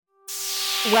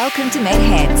Welcome to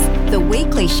MedHeads, the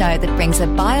weekly show that brings a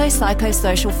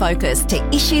biopsychosocial focus to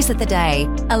issues of the day,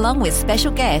 along with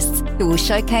special guests who will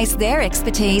showcase their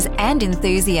expertise and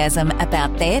enthusiasm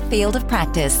about their field of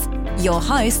practice. Your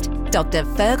host, Dr.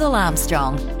 Fergal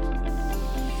Armstrong.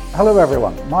 Hello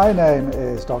everyone, my name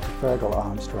is Dr. Fergal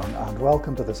Armstrong and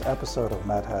welcome to this episode of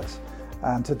MedHeads.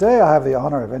 And today I have the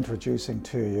honour of introducing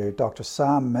to you Dr.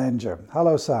 Sam Menger.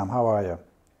 Hello Sam, how are you?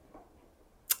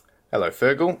 Hello,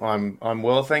 Fergal. I'm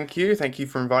well, thank you. Thank you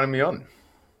for inviting me on.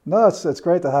 No, it's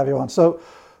great to have you on. So,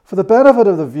 for the benefit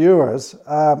of the viewers,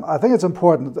 I think it's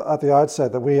important at the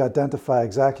outset that we identify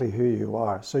exactly who you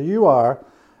are. So, you are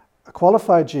a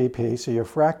qualified GP, so you're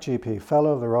FRAC GP,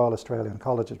 Fellow of the Royal Australian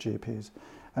College of GPs,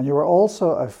 and you are also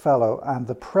a Fellow and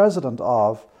the President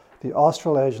of the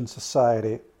Australasian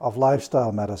Society of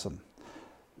Lifestyle Medicine.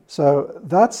 So,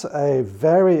 that's a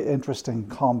very interesting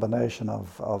combination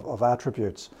of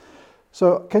attributes.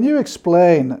 So can you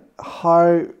explain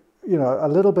how, a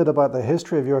little bit about the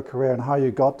history of your career and how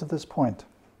you got to this point?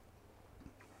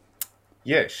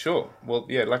 Yeah, sure. Well,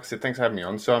 yeah, like I said, thanks for having me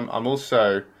on. So I'm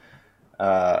also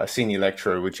a senior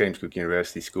lecturer with James Cook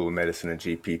University School of Medicine and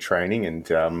GP training,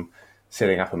 and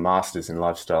setting up a master's in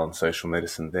lifestyle and social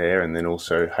medicine there, and then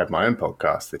also have my own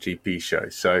podcast, the GP Show.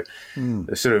 So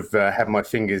I sort of have my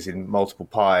fingers in multiple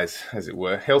pies, as it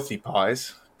were, healthy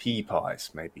pies, pea pies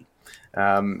maybe.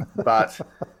 But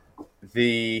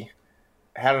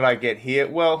how did I get here?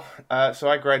 Well, so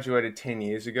I graduated 10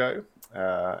 years ago,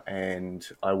 and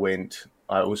I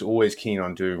was always keen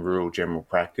on doing rural general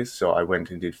practice. So I went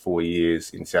and did 4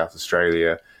 years in South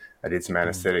Australia. I did some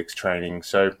anesthetics training.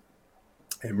 So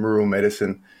in rural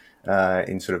medicine,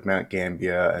 in sort of Mount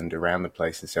Gambier and around the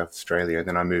place in South Australia. And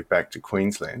then I moved back to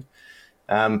Queensland.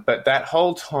 But that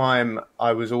whole time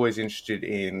I was always interested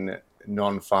in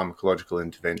non-pharmacological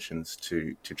interventions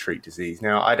to treat disease.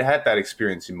 Now, I'd had that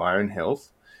experience in my own health,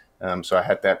 so I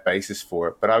had that basis for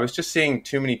it, but I was just seeing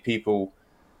too many people,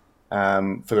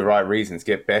 for the right reasons,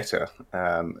 get better,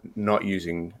 not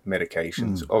using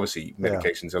medications. Obviously,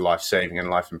 medications are life-saving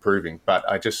and life-improving, but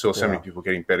I just saw so many people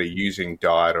getting better using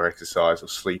diet or exercise or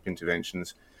sleep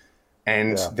interventions.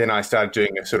 And then I started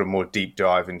doing a sort of more deep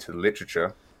dive into the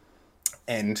literature,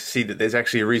 and see that there's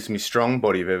actually a reasonably strong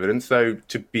body of evidence, though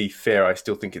to be fair, I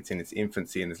still think it's in its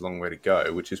infancy and there's a long way to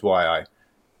go, which is why I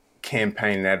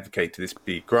campaign and advocate to this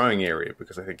big growing area,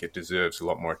 because I think it deserves a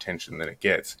lot more attention than it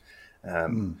gets.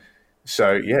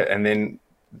 So, yeah, and then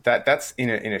that's in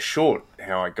a short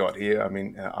how I got here. I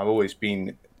mean, I've always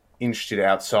been interested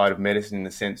outside of medicine in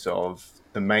the sense of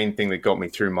the main thing that got me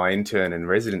through my intern and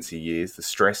residency years, the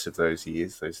stress of those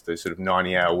years, those sort of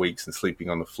 90-hour weeks and sleeping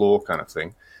on the floor kind of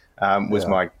thing. Was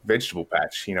my vegetable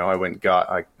patch.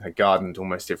 I gardened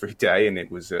almost every day, and it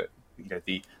was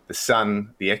the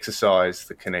sun, the exercise,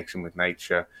 the connection with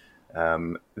nature,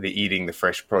 the eating the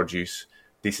fresh produce.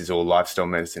 This is all lifestyle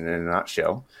medicine in a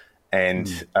nutshell,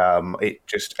 and it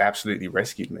just absolutely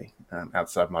rescued me.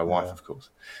 Outside my wife, of course.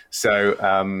 So,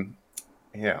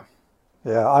 yeah.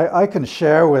 I can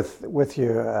share with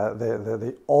you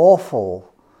the awful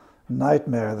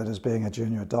nightmare that is being a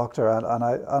junior doctor, and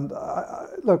I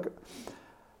look,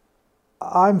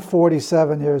 I'm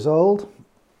 47 years old,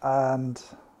 and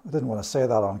I didn't want to say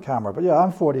that on camera, but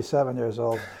I'm 47 years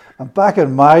old, and back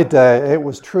in my day it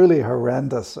was truly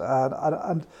horrendous,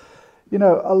 and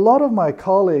a lot of my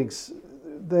colleagues,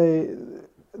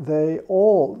 they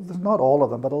all, not all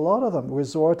of them, but a lot of them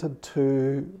resorted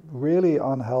to really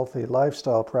unhealthy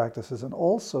lifestyle practices, and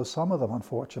also some of them,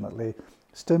 unfortunately,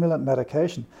 stimulant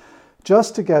medication,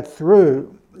 just to get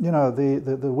through,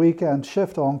 the weekend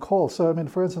shift on call. So, I mean,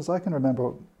 for instance, I can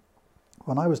remember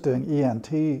when I was doing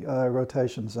ENT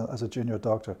rotations as a junior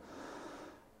doctor,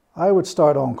 I would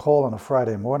start on call on a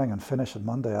Friday morning and finish on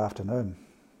Monday afternoon.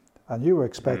 And you were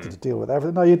expected to deal with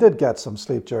everything. Now, you did get some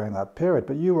sleep during that period,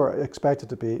 but you were expected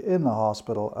to be in the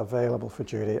hospital, available for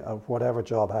duty of whatever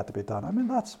job had to be done. I mean,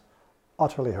 that's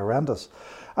utterly horrendous.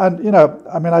 And,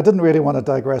 I didn't really want to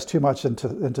digress too much into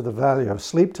the value of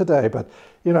sleep today, but,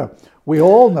 we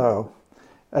all know,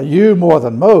 you more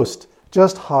than most,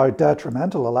 just how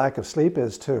detrimental a lack of sleep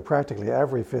is to practically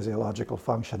every physiological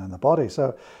function in the body.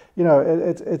 So,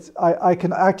 I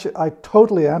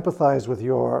totally empathize with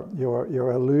your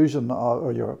illusion,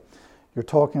 or you're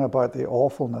talking about the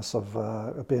awfulness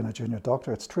of being a junior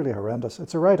doctor. It's truly horrendous.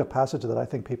 It's a rite of passage that I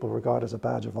think people regard as a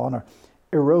badge of honor.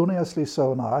 Erroneously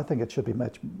so now. I think it should be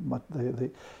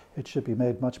it should be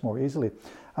made much more easily.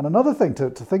 And another thing to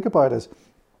think about is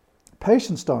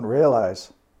patients don't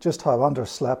realize just how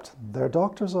underslept their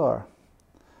doctors are.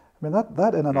 I mean,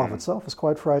 that in and of itself is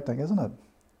quite frightening, isn't it?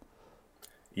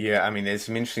 Yeah, I mean, there's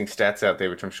some interesting stats out there,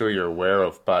 which I'm sure you're aware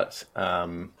of. But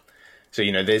so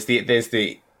there's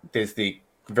the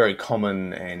very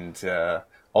common and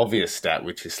obvious stat,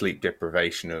 which is sleep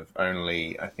deprivation of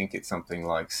only, I think it's something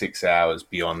like 6 hours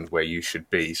beyond where you should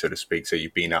be, so to speak. So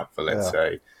you've been up for, let's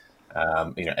Yeah,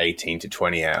 say, 18 to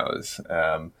 20 hours,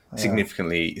 yeah,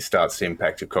 significantly starts to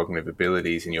impact your cognitive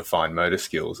abilities and your fine motor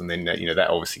skills. And then, that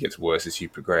obviously gets worse as you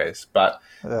progress. But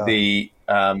yeah. the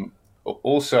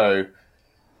also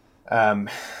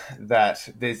that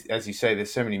there's, as you say,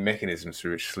 there's so many mechanisms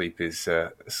through which sleep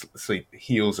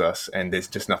heals us, and there's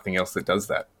just nothing else that does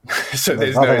that. So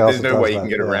There's there's nothing no else there's that no does way you can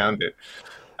that. get Yeah, around it.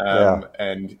 yeah,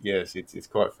 And yes, it's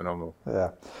quite phenomenal.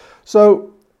 yeah.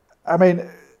 So, I mean,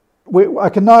 I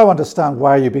can now understand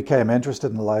why you became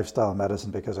interested in lifestyle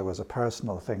medicine, because it was a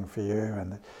personal thing for you,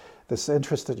 and this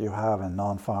interest that you have in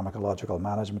non-pharmacological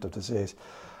management of disease.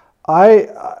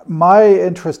 My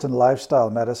interest in lifestyle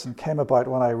medicine came about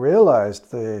when I realized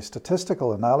the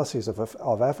statistical analyses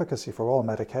of efficacy for all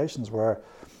medications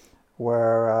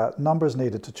were numbers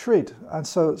needed to treat. And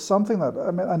so something that, I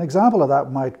mean, an example of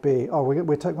that might be, we're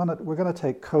going to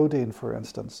take codeine, for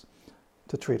instance,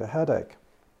 to treat a headache,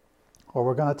 or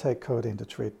we're going to take codeine to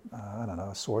treat, I don't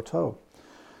know, a sore toe.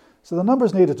 So the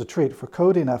numbers needed to treat for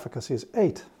codeine efficacy is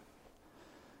 8.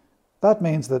 That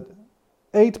means that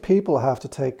 8 people have to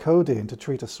take codeine to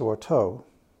treat a sore toe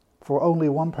for only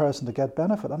one person to get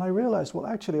benefit. And I realized, well,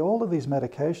 actually, all of these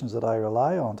medications that I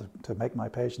rely on to make my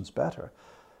patients better,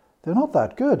 they're not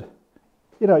that good.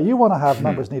 You want to have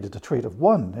numbers needed to treat of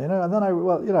 1, and then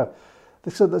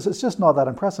so it's just not that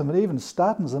impressive. And even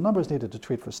statins, the numbers needed to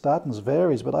treat for statins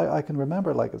varies, but I can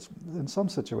remember, like, it's in some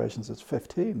situations it's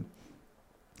 15,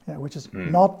 which is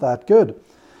not that good.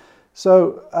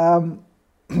 So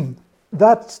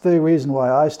that's the reason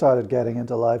why I started getting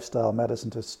into lifestyle medicine,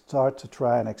 to start to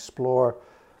try and explore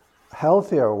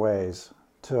healthier ways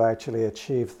to actually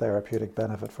achieve therapeutic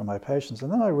benefit for my patients. And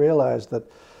then I realized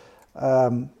that,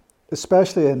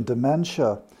 especially in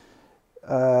dementia,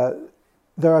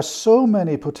 there are so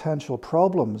many potential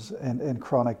problems in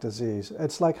chronic disease.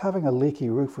 It's like having a leaky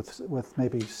roof with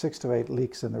maybe 6 to 8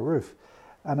 leaks in the roof.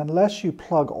 And unless you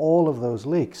plug all of those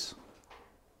leaks,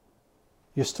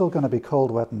 you're still going to be cold,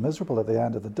 wet, and miserable at the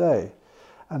end of the day.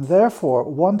 And therefore,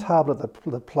 one tablet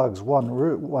that plugs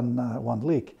one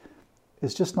leak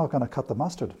is just not going to cut the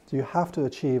mustard. So you have to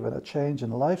achieve a change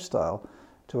in lifestyle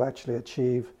to actually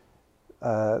achieve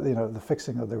the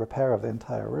fixing of the repair of the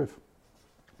entire roof.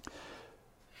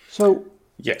 So,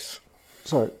 Yes.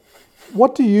 sorry,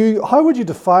 how would you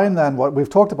define then what we've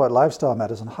talked about lifestyle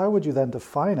medicine? How would you then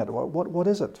define it? What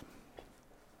is it?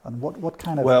 And what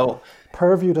kind of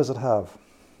purview does it have?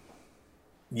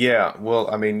 Yeah,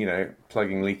 well, I mean,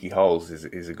 plugging leaky holes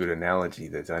is a good analogy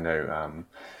that I know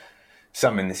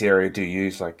some in this area do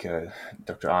use, like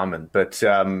Dr. Arman, but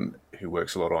who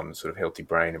works a lot on sort of healthy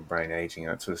brain and brain aging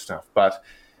and that sort of stuff. But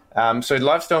so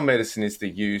lifestyle medicine is the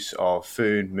use of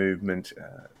food, movement,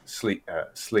 sleep,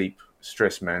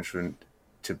 stress management,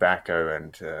 tobacco,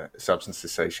 and substance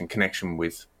cessation, connection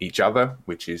with each other,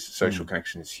 which is social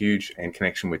connection is huge, and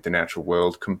connection with the natural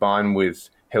world, combined with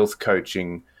health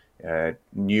coaching,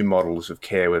 new models of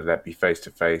care, whether that be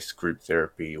face-to-face, group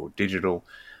therapy, or digital,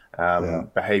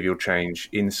 behavioral change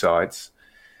insights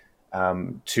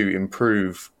to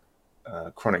improve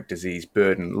chronic disease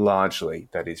burden, largely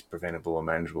that is preventable or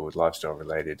manageable with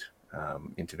lifestyle-related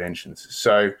interventions.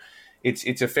 So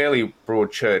it's a fairly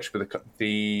broad church, but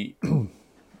the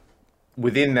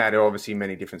within that are obviously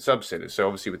many different subsets. So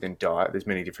obviously within diet, there's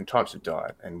many different types of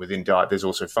diet. And within diet, there's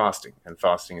also fasting. And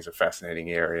fasting is a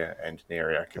fascinating area, and an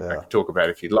area I could talk about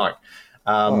if you'd like.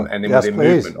 And then within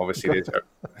movement, obviously,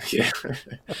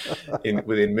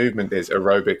 within movement, there's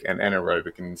aerobic and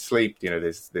anaerobic. And in sleep,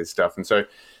 there's stuff. And so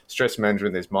stress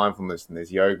management, there's mindfulness, and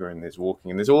there's yoga, and there's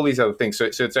walking, and there's all these other things. So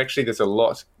it's actually, there's a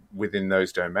lot within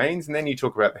those domains. And then you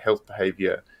talk about the health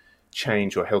behavior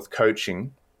change or health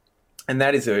coaching. And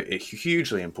that is a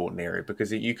hugely important area,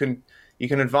 because you can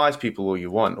advise people all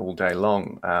you want all day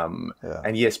long.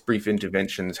 And yes, brief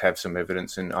interventions have some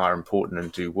evidence and are important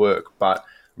and do work, but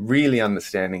really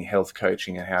understanding health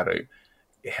coaching and how to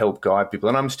help guide people.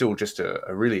 And I'm still just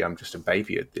I'm just a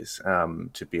baby at this,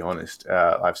 to be honest.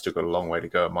 I've still got a long way to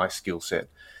go at my skill set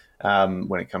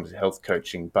when it comes to health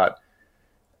coaching, but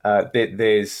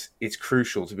it's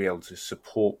crucial to be able to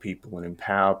support people and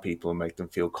empower people and make them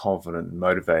feel confident and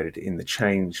motivated in the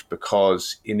change,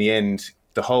 because in the end,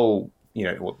 the whole,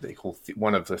 what they call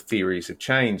one of the theories of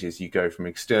change is you go from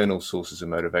external sources of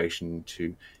motivation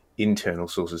to internal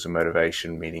sources of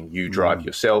motivation, meaning you drive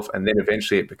yourself, and then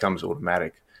eventually it becomes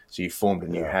automatic. So you formed a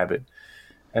new habit.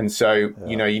 And so,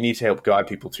 you need to help guide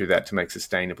people through that to make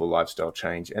sustainable lifestyle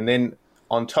change. And then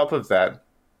on top of that,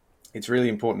 it's really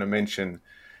important to mention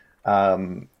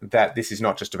that this is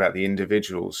not just about the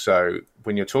individual. So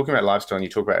when you're talking about lifestyle and you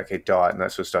talk about, diet and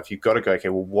that sort of stuff, you've got to go,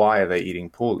 well, why are they eating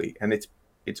poorly? And it's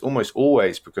almost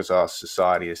always because our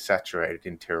society is saturated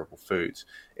in terrible foods.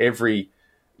 Every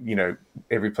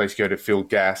place you go to fill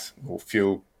gas or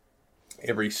fuel,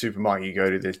 every supermarket you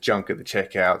go to, there's junk at the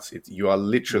checkouts. You are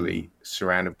literally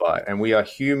surrounded by it. And we are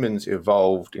humans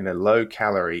evolved in a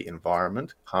low-calorie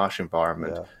environment, harsh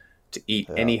environment, to eat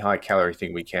any high-calorie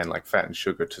thing we can, like fat and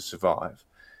sugar, to survive.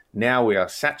 Now we are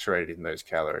saturated in those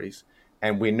calories,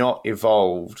 and we're not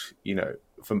evolved,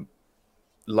 from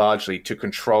largely to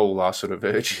control our sort of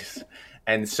urges.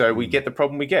 And so we get the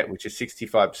problem we get, which is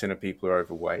 65% of people are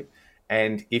overweight.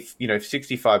 And if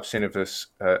 65% of us,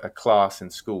 a class in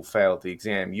school failed the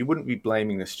exam, you wouldn't be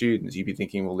blaming the students. You'd be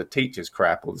thinking, well, the teacher's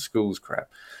crap or the school's crap.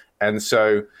 And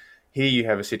so here you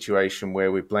have a situation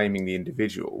where we're blaming the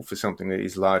individual for something that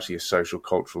is largely a social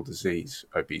cultural disease,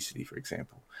 obesity, for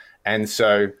example. And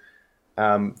so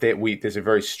there's a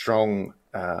very strong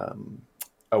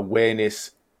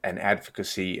awareness and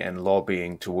advocacy and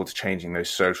lobbying towards changing those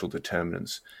social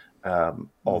determinants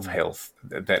of health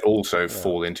that also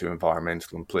fall into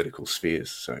environmental and political spheres.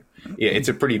 So it's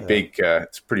a pretty big,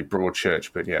 it's a pretty broad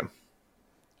church, but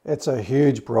it's a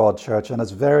huge broad church, and it's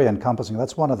very encompassing.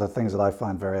 That's one of the things that I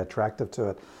find very attractive to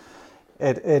it.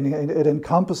 It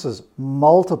encompasses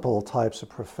multiple types of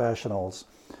professionals,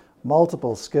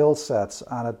 multiple skill sets,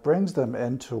 and it brings them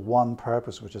into one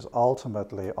purpose, which is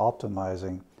ultimately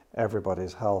optimizing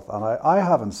everybody's health. And I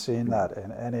haven't seen that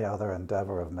in any other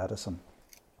endeavor of medicine.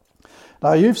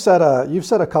 Now, you've said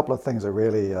a couple of things that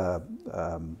really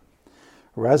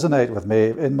resonate with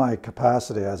me in my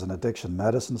capacity as an addiction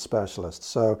medicine specialist.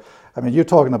 So, I mean, you're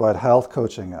talking about health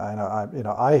coaching.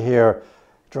 I hear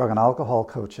drug and alcohol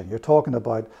coaching. You're talking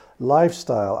about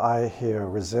lifestyle. I hear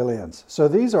resilience. So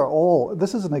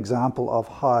this is an example of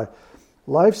how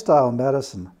lifestyle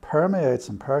medicine permeates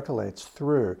and percolates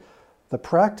through the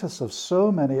practice of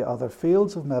so many other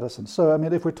fields of medicine. So, I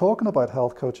mean, if we're talking about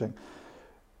health coaching,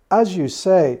 as you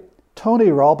say,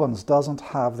 Tony Robbins doesn't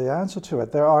have the answer to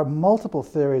it. There are multiple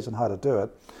theories on how to do it.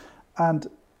 And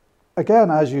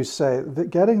again, as you say,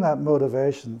 getting that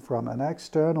motivation from an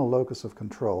external locus of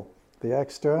control, the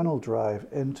external drive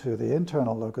into the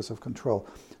internal locus of control,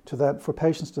 for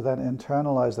patients to then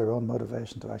internalize their own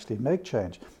motivation to actually make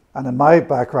change. And in my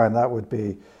background, that would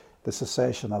be the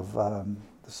cessation of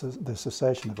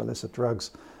illicit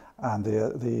drugs and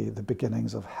the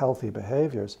beginnings of healthy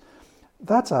behaviors.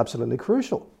 That's absolutely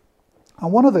crucial.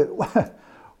 And one of my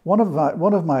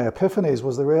epiphanies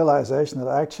was the realization that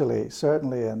actually,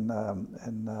 certainly in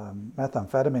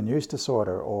methamphetamine use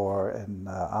disorder or in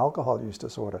alcohol use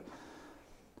disorder,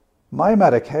 my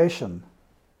medication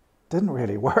didn't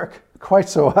really work quite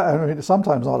so. I mean,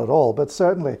 sometimes not at all, but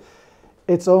certainly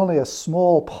it's only a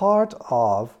small part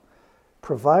of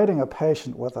providing a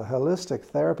patient with a holistic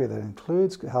therapy that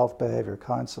includes health behavior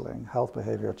counseling, health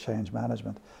behavior change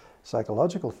management,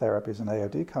 psychological therapies, and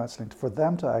AOD counseling for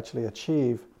them to actually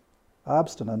achieve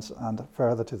abstinence and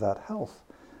further to that health.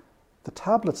 The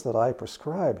tablets that I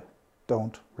prescribe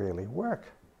don't really work.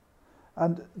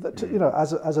 And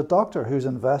as a doctor who's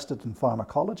invested in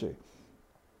pharmacology,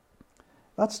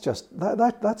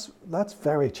 that's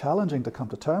very challenging to come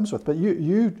to terms with. But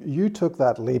you took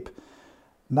that leap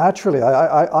naturally.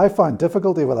 I find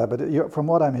difficulty with that, but from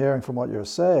what I'm hearing, from what you're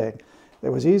saying, it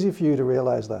was easy for you to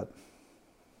realize that.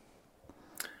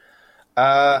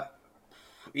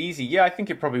 Easy. Yeah, I think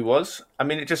it probably was. I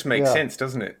mean, it just makes sense,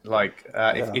 doesn't it? Like,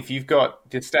 if you've got,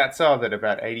 the stats are that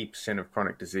about 80% of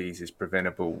chronic disease is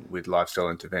preventable with lifestyle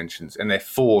interventions. And they're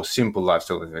 4 simple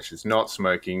lifestyle interventions: not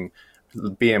smoking,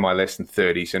 BMI less than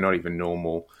 30, so not even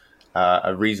normal,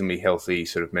 a reasonably healthy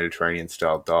sort of Mediterranean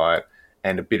style diet,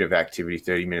 and a bit of activity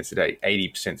 30 minutes a day.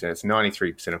 80%, so that's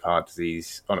 93% of heart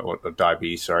disease, or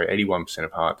diabetes, 81%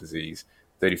 of heart disease,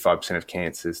 35% of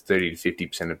cancers, 30 to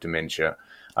 50% of dementia.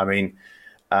 I mean,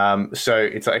 so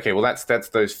it's like, okay, well, that's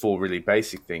those 4 really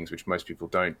basic things, which most people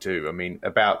don't do. I mean,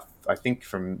 I think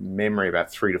from memory,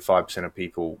 about 3 to 5% of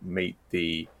people meet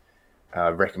the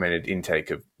recommended intake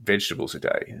of vegetables a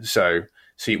day. So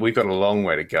we've got a long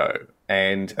way to go.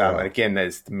 And again,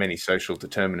 there's many social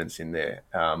determinants in there.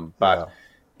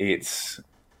 It's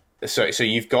so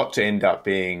you've got to end up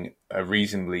being a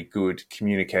reasonably good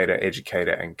communicator,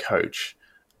 educator, and coach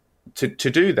to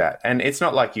do that. And it's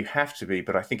not like you have to be,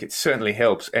 but I think it certainly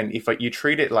helps. And if you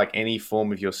treat it like any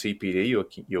form of your CPD or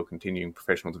your continuing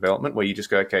professional development, where you just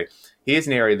go, okay, here's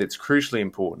an area that's crucially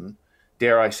important,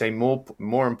 dare I say more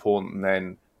important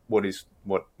than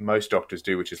what most doctors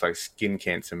do, which is like skin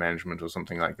cancer management or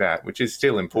something like that, which is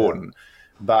still important.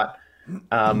 But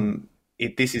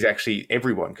this is actually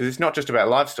everyone, because it's not just about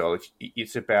lifestyle.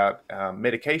 It's about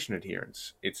medication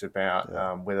adherence. It's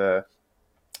about whether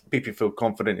people feel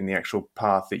confident in the actual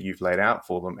path that you've laid out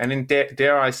for them. And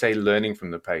dare I say, learning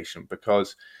from the patient,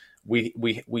 because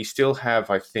we still have,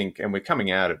 I think, and we're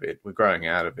coming out of it, we're growing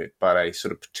out of it, but a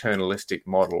sort of paternalistic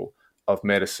model of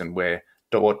medicine where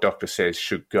what doctor says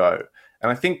should go.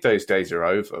 And I think those days are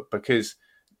over, because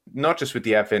not just with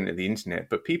the advent of the internet,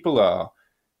 but people are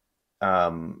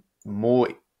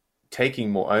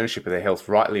taking more ownership of their health,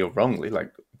 rightly or wrongly,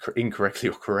 like incorrectly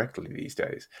or correctly these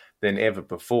days, than ever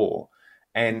before.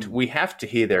 And we have to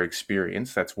hear their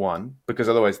experience. That's one, because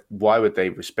otherwise, why would they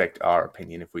respect our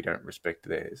opinion if we don't respect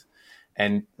theirs?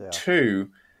 And two,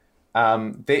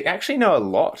 they actually know a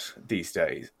lot these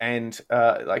days. And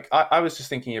I was just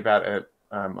thinking about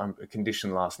a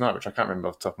condition last night, which I can't remember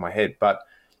off the top of my head, but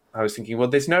I was thinking, well,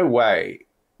 there's no way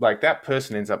like that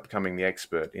person ends up becoming the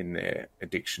expert in their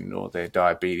addiction or their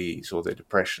diabetes or their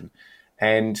depression.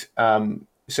 And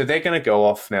so they're going to go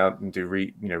off now and do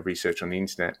research on the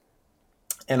internet.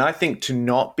 And I think to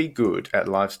not be good at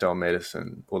lifestyle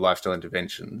medicine or lifestyle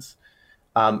interventions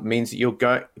means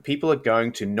that people are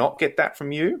going to not get that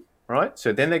from you, right?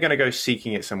 So then they're going to go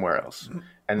seeking it somewhere else,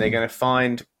 and they're going to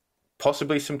find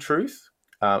possibly some truth,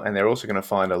 and they're also going to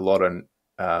find a lot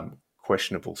of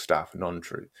questionable stuff,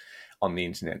 non-truth, on the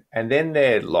internet. And then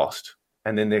they're lost,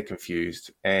 and then they're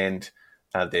confused, and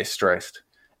they're stressed.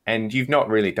 And you've not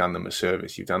really done them a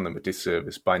service. You've done them a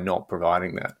disservice by not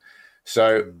providing that.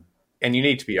 So... And you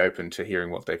need to be open to hearing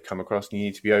what they've come across, and you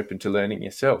need to be open to learning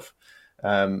yourself,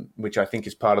 which I think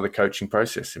is part of the coaching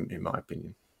process, in my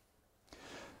opinion.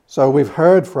 So we've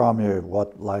heard from you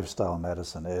what lifestyle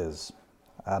medicine is.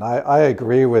 And I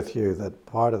agree with you that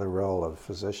part of the role of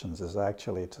physicians is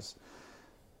actually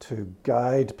to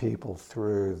guide people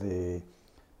through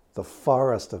the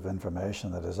forest of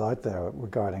information that is out there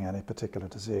regarding any particular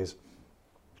disease.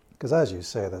 Because as you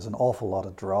say, there's an awful lot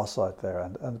of dross out there,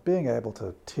 and being able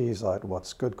to tease out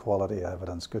what's good quality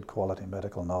evidence, good quality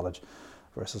medical knowledge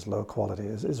versus low quality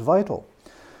is vital.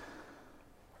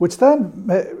 Which then,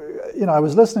 I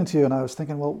was listening to you and I was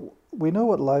thinking, well, we know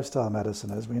what lifestyle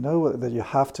medicine is. We know that you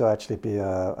have to actually be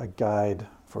a guide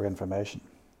for information.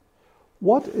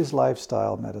 What is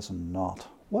lifestyle medicine not?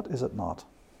 What is it not,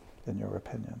 in your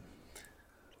opinion?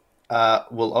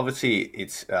 Well, obviously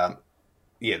it's...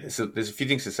 there's a few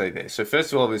things to say there. So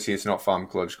first of all, obviously, it's not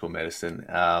pharmacological medicine,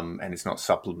 and it's not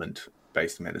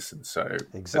supplement-based medicine. So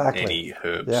exactly. Any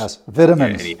herbs, yes,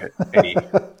 vitamins, any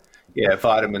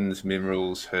vitamins,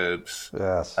 minerals, herbs,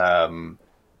 yes,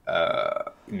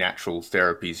 natural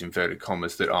therapies, inverted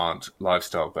commas, that aren't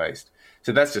lifestyle-based.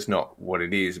 So that's just not what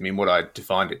it is. I mean, what I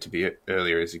defined it to be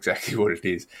earlier is exactly what it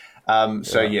is.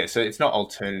 So it's not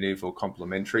alternative or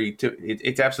complementary to it.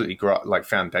 It's absolutely like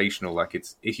foundational. Like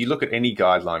if you look at any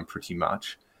guideline, pretty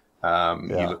much,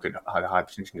 you look at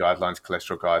hypertension guidelines,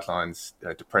 cholesterol guidelines,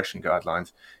 depression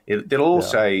guidelines, they'll all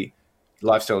say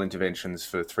lifestyle interventions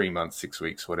for 3 months, 6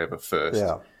 weeks, whatever first,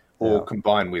 or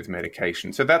combined with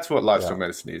medication. So that's what lifestyle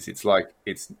medicine is. It's like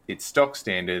it's stock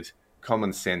standard,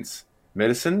 common sense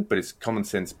medicine, but it's common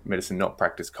sense medicine not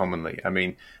practiced commonly. I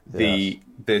mean, the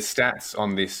stats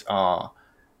on this are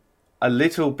a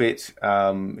little bit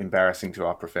embarrassing to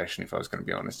our profession, if I was going to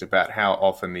be honest, about how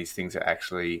often these things are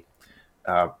actually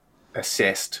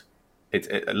assessed. It's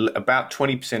about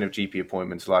 20% of GP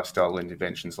appointments, lifestyle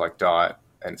interventions like diet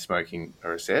and smoking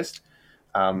are assessed.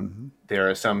 There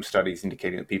are some studies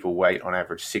indicating that people wait on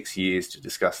average 6 years to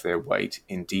discuss their weight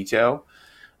in detail,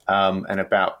 and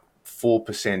about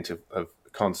 4% of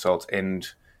consults end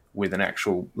with an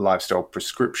actual lifestyle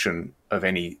prescription of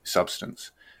any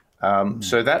substance.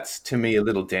 So that's, to me, a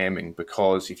little damning,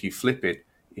 because if you flip it,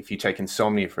 if you take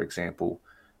insomnia, for example,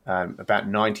 about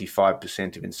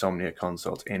 95% of insomnia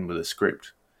consults end with a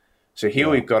script. So here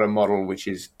we've got a model which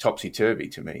is topsy-turvy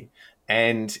to me.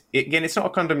 And again, it's not a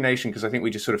condemnation, because I think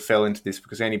we just sort of fell into this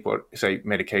because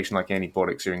medication like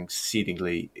antibiotics are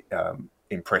exceedingly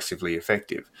impressively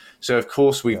effective. So of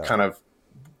course we've kind of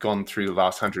gone through the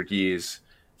last 100 years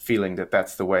feeling that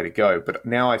that's the way to go. But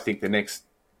now I think the next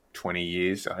 20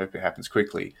 years, I hope it happens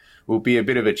quickly, will be a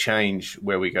bit of a change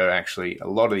where we go, actually, a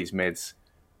lot of these meds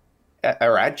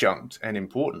are adjunct and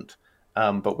important,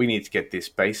 but we need to get this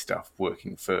base stuff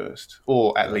working first,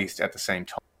 or at least at the same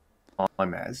time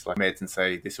as like meds, and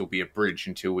say this will be a bridge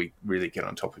until we really get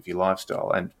on top of your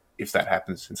lifestyle. And if that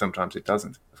happens, and sometimes it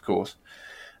doesn't, of course.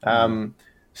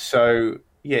 So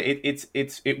yeah,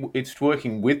 it's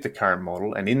working with the current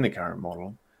model and in the current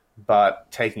model,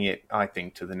 but taking it, I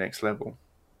think, to the next level.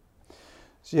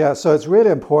 Yeah, so it's really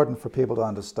important for people to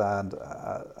understand,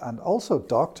 and also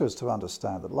doctors to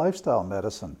understand, that lifestyle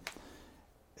medicine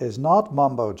is not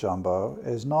mumbo jumbo,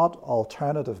 is not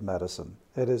alternative medicine.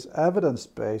 It is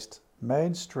evidence-based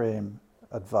mainstream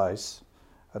advice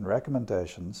and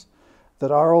recommendations that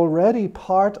are already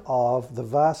part of the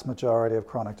vast majority of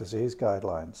chronic disease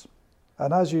guidelines.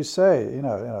 And as you say,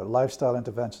 lifestyle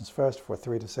interventions first for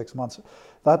 3 to 6 months.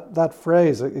 That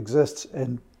phrase exists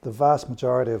in the vast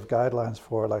majority of guidelines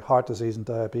for like heart disease and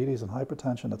diabetes and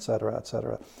hypertension, et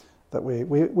cetera, that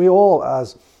we all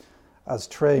as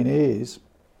trainees,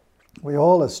 we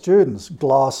all as students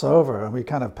gloss over, and we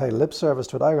kind of pay lip service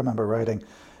to it. I remember writing,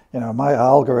 my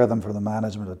algorithm for the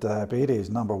management of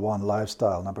diabetes, number 1,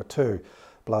 lifestyle, number 2,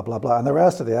 blah, blah, blah. And the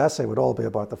rest of the essay would all be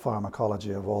about the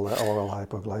pharmacology of all the oral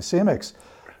hypoglycemics.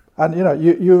 And,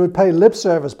 you would pay lip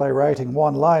service by writing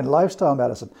one line, lifestyle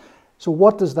medicine. So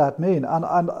what does that mean?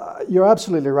 And you're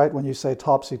absolutely right when you say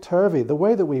topsy-turvy. The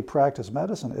way that we practice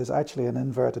medicine is actually an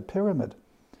inverted pyramid.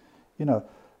 The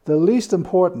least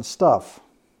important stuff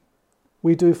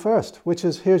we do first, which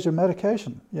is, here's your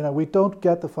medication. We don't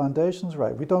get the foundations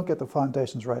right. We don't get the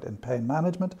foundations right in pain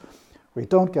management. We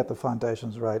don't get the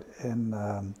foundations right in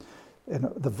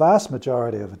the vast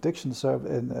majority of addiction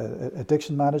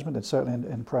management, and certainly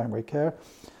in primary care.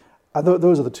 And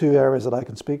those are the 2 areas that I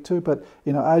can speak to. But,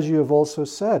 as you have also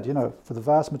said, for the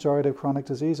vast majority of chronic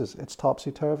diseases, it's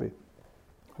topsy-turvy.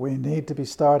 We need to be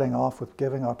starting off with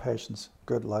giving our patients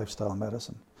good lifestyle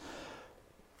medicine.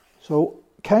 So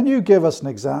can you give us an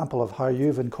example of how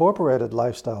you've incorporated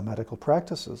lifestyle medical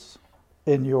practices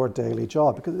in your daily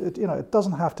job? Because it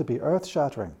doesn't have to be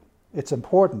earth-shattering. It's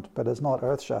important, but it's not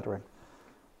earth-shattering.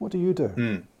 What do you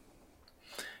do?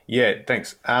 Yeah,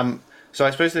 thanks. So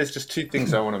I suppose there's just 2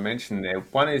 things I want to mention there.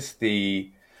 One is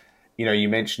you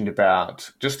mentioned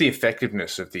about just the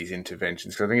effectiveness of these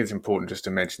interventions, because I think it's important just to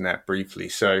mention that briefly.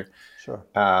 So, sure.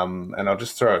 And I'll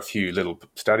just throw a few little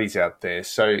studies out there.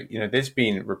 So, there's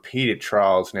been repeated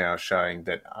trials now showing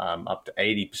that up to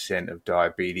 80% of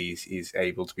diabetes is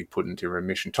able to be put into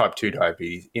remission, type 2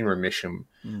 diabetes, in remission,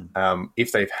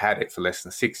 if they've had it for less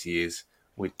than 6 years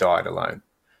with diet alone.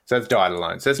 So that's diet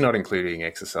alone. So that's not including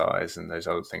exercise and those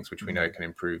other things which we know can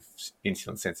improve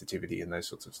insulin sensitivity and those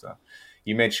sorts of stuff.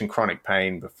 You mentioned chronic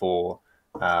pain before.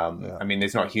 I mean,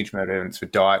 there's not a huge amount of evidence for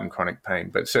diet and chronic pain,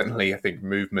 but certainly I think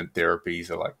movement therapies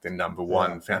are like the number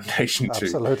one foundation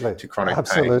to chronic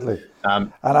pain.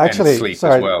 And actually, and sleep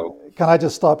as well. Can I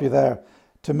just stop you there?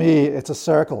 To me, it's a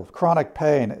circle. Chronic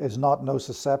pain is not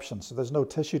nociception, so there's no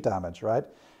tissue damage, right?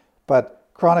 But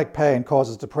chronic pain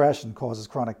causes depression, causes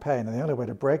chronic pain. And the only way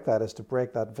to break that is to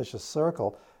break that vicious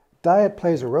circle. Diet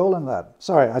plays a role in that.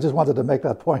 Sorry, I just wanted to make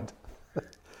that point.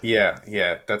 Yeah,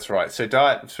 that's right. So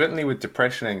diet, certainly with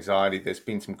depression, anxiety, there's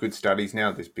been some good studies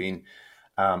now. There's been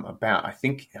about, I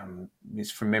think it's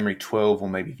from memory, 12 or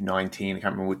maybe 19, I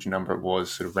can't remember which number it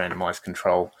was, sort of randomized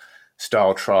control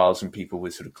style trials in people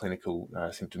with sort of clinical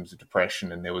symptoms of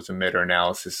depression. And there was a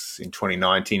meta-analysis in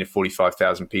 2019 of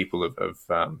 45,000 people of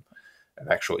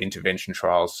actual intervention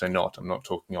trials. So I'm not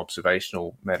talking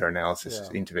observational meta-analysis,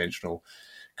 interventional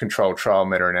controlled trial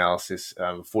meta-analysis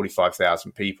of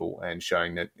 45,000 people, and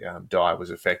showing that diet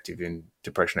was effective in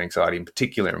depression, anxiety, in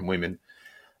particular in women.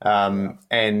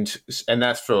 And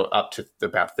that's for up to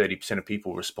about 30% of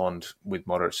people respond with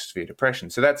moderate to severe depression.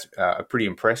 So that's a pretty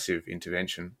impressive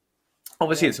intervention.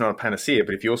 Obviously, it's not a panacea,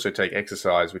 but if you also take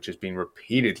exercise, which has been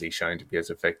repeatedly shown to be as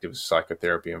effective as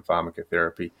psychotherapy and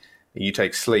pharmacotherapy, and you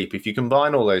take sleep, if you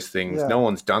combine all those things, no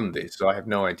one's done this, so I have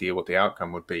no idea what the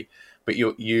outcome would be. But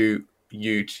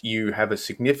you have a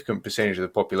significant percentage of the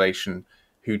population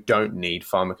who don't need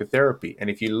pharmacotherapy. And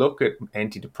if you look at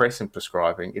antidepressant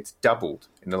prescribing, it's doubled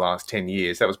in the last 10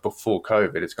 years. That was before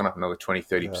COVID. It's gone up another 20,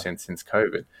 30% since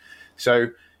COVID. So,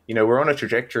 we're on a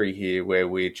trajectory here where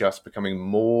we're just becoming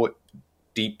more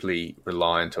deeply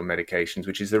reliant on medications,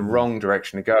 which is the wrong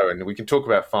direction to go. And we can talk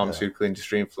about pharmaceutical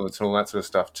industry influence and all that sort of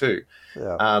stuff too.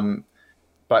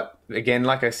 But again,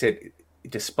 like I said,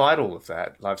 despite all of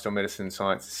that, lifestyle medicine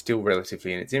science is still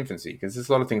relatively in its infancy, because there's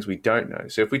a lot of things we don't know.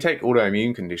 So if we take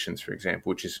autoimmune conditions, for example,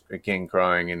 which is again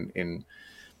growing in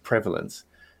prevalence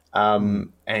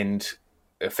and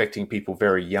affecting people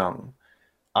very young,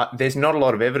 there's not a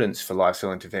lot of evidence for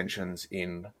lifestyle interventions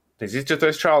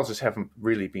those trials just haven't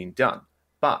really been done.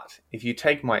 But if you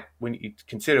when you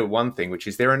consider one thing, which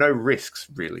is there are no risks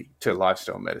really to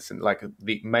lifestyle medicine. Like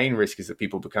the main risk is that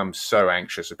people become so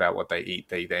anxious about what they eat,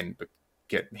 they then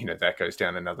that goes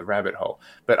down another rabbit hole.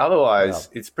 But otherwise,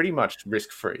 it's pretty much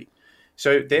risk-free.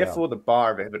 So therefore, the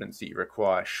bar of evidence that you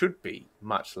require should be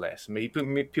much less.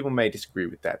 People may disagree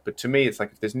with that, but to me, it's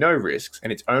like if there's no risks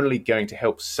and it's only going to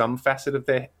help some facet of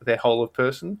their whole of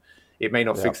person, it may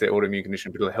not fix their autoimmune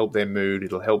condition, but it'll help their mood,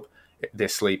 it'll help their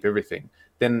sleep, everything,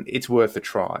 then it's worth a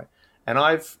try. And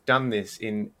I've done this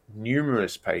in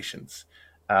numerous patients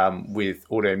with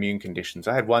autoimmune conditions.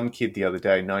 I had one kid the other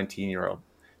day, 19-year-old,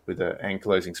 with an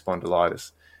ankylosing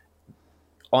spondylitis,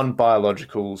 on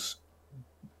biologicals,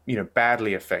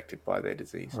 badly affected by their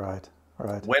disease. Right.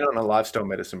 Went on a lifestyle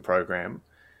medicine program,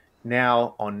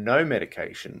 now on no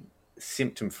medication,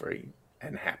 symptom-free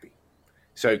and happy.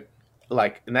 So,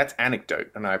 and that's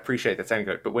anecdote, and I appreciate that's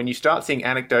anecdote. But when you start seeing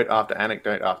anecdote after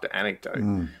anecdote after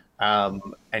anecdote,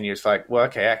 and you're just like, well,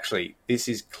 okay, actually, this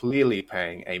is clearly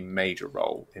playing a major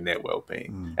role in their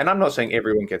well-being. And I'm not saying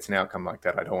everyone gets an outcome like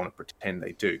that. I don't want to pretend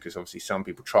they do, because obviously some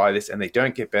people try this and they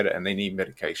don't get better and they need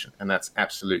medication, and that's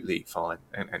absolutely fine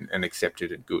and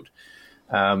accepted and good.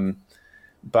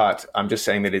 But I'm just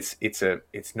saying that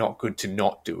it's not good to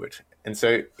not do it. And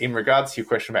so in regards to your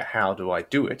question about how do I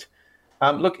do it,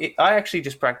 I actually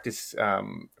just practice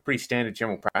pretty standard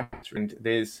general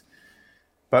practice,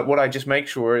 but what I just make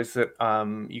sure is that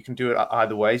you can do it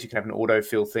either ways. You can have an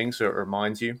autofill thing so it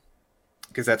reminds you,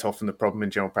 because that's often the problem in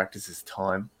general practice is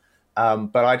time.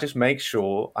 But I just make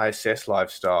sure I assess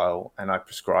lifestyle and I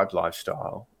prescribe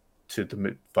lifestyle to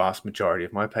the vast majority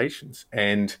of my patients.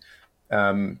 And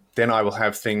then I will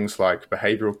have things like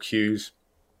behavioral cues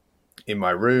in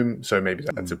my room. So maybe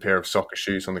that's a pair of soccer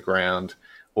shoes on the ground,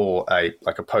 or a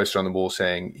poster on the wall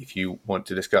saying, if you want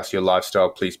to discuss your lifestyle,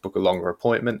 please book a longer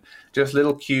appointment. Just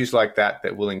little cues like that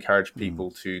will encourage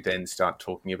people to then start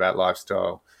talking about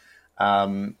lifestyle.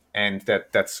 And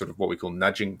that's sort of what we call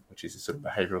nudging, which is a sort of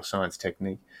behavioral science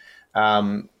technique.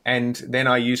 And then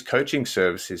I use coaching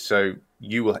services. So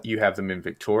you have them in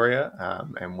Victoria,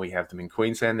 and we have them in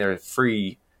Queensland. They're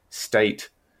free state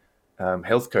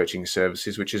health coaching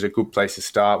services, which is a good place to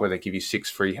start, where they give you 6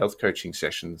 free health coaching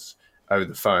sessions over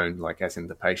the phone, like as in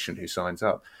the patient who signs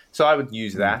up. So I would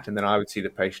use that, and then I would see the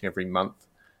patient every month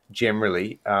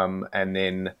generally, and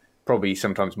then probably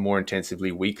sometimes more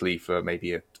intensively weekly for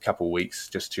maybe a couple of weeks,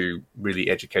 just to really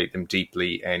educate them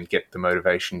deeply and get the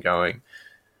motivation going,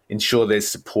 ensure there's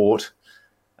support,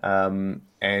 and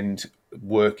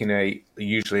work in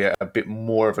usually a bit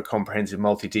more of a comprehensive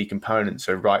multi-D component.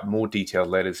 So write more detailed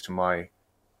letters to my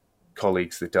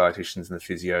colleagues, the dietitians and the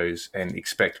physios, and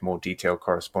expect more detailed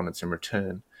correspondence in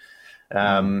return.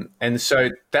 And so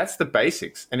that's the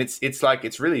basics. And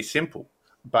it's really simple.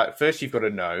 But first you've got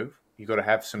to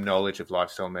have some knowledge of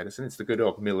lifestyle medicine. It's the good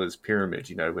old Miller's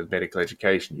pyramid, with medical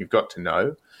education. You've got to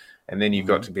know, and then you've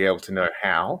got to be able to know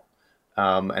how,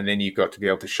 and then you've got to be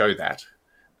able to show that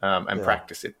and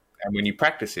practice it. And when you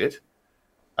practice it,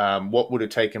 what would have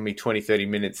taken me 20, 30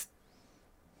 minutes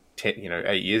 8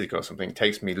 years ago or something,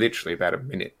 takes me literally about a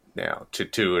minute now to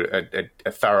do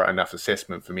a thorough enough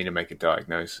assessment for me to make a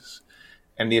diagnosis.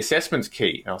 And the assessment's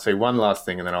key. I'll say one last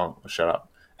thing and then I'll shut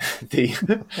up.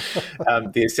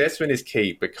 The assessment is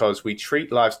key, because we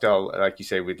treat lifestyle, like you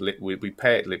say, we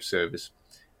pay it lip service.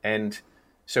 And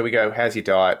so we go, how's your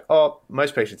diet? Oh,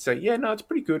 most patients say, yeah, no, it's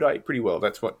pretty good. I eat pretty well.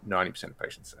 That's what 90% of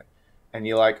patients say. And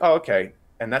you're like, oh, okay.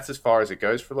 And that's as far as it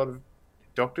goes for a lot of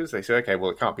doctors. They say, okay, well,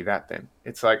 it can't be that then.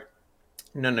 It's like,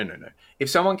 no. If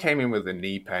someone came in with a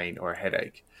knee pain or a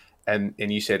headache and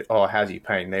you said, oh, how's your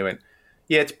pain? They went,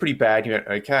 yeah, it's pretty bad. You went,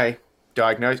 okay,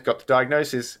 got the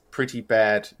diagnosis, pretty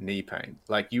bad knee pain.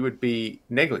 Like, you would be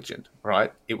negligent,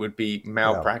 right? It would be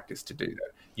malpractice to do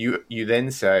that. You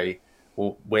then say,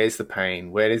 well, where's the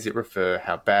pain? Where does it refer?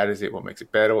 How bad is it? What makes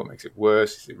it better? What makes it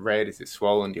worse? Is it red? Is it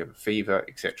swollen? Do you have a fever,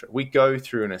 etc.? We go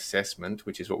through an assessment,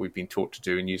 which is what we've been taught to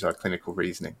do, and use our clinical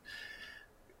reasoning.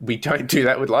 We don't do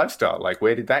that with lifestyle. Like,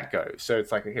 where did that go? So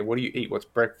it's like, okay, what do you eat? What's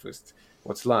breakfast?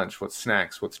 What's lunch? What's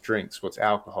snacks? What's drinks? What's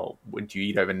alcohol? What do you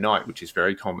eat overnight, which is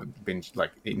very common,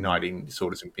 night eating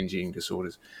disorders and binge eating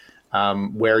disorders.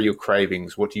 Where are your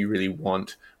cravings? What do you really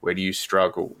want? Where do you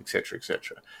struggle, etc.,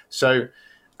 etc.? So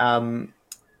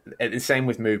the same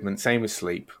with movement, same with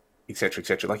sleep, etc.,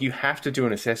 etc. Like, you have to do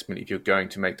an assessment if you're going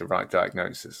to make the right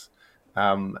diagnosis.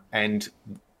 And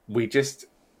we just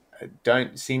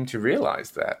don't seem to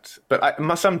realize that. But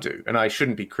some do, and I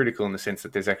shouldn't be critical in the sense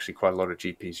that there's actually quite a lot of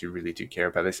GPs who really do care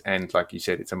about this. And like you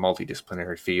said, it's a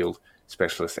multidisciplinary field,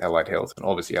 specialists, allied health, and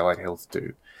obviously allied health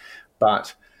do.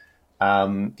 But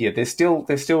there's still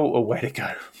a way to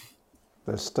go.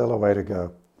 There's still a way to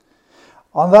go.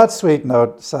 On that sweet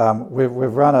note, Sam, we've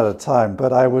run out of time,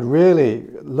 but I would really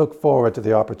look forward to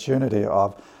the opportunity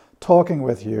of talking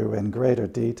with you in greater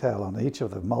detail on each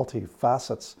of the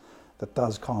multifacets that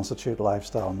does constitute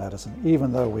lifestyle medicine,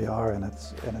 even though we are in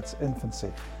its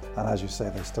infancy. And as you say,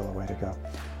 there's still a way to go.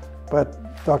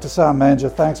 But Dr. Sam Manger,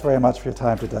 thanks very much for your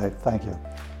time today. Thank you.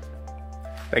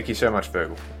 Thank you so much,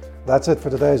 Fergal. That's it for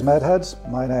today's MedHeads.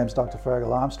 My name's Dr.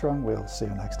 Fergal Armstrong. We'll see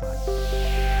you next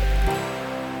time.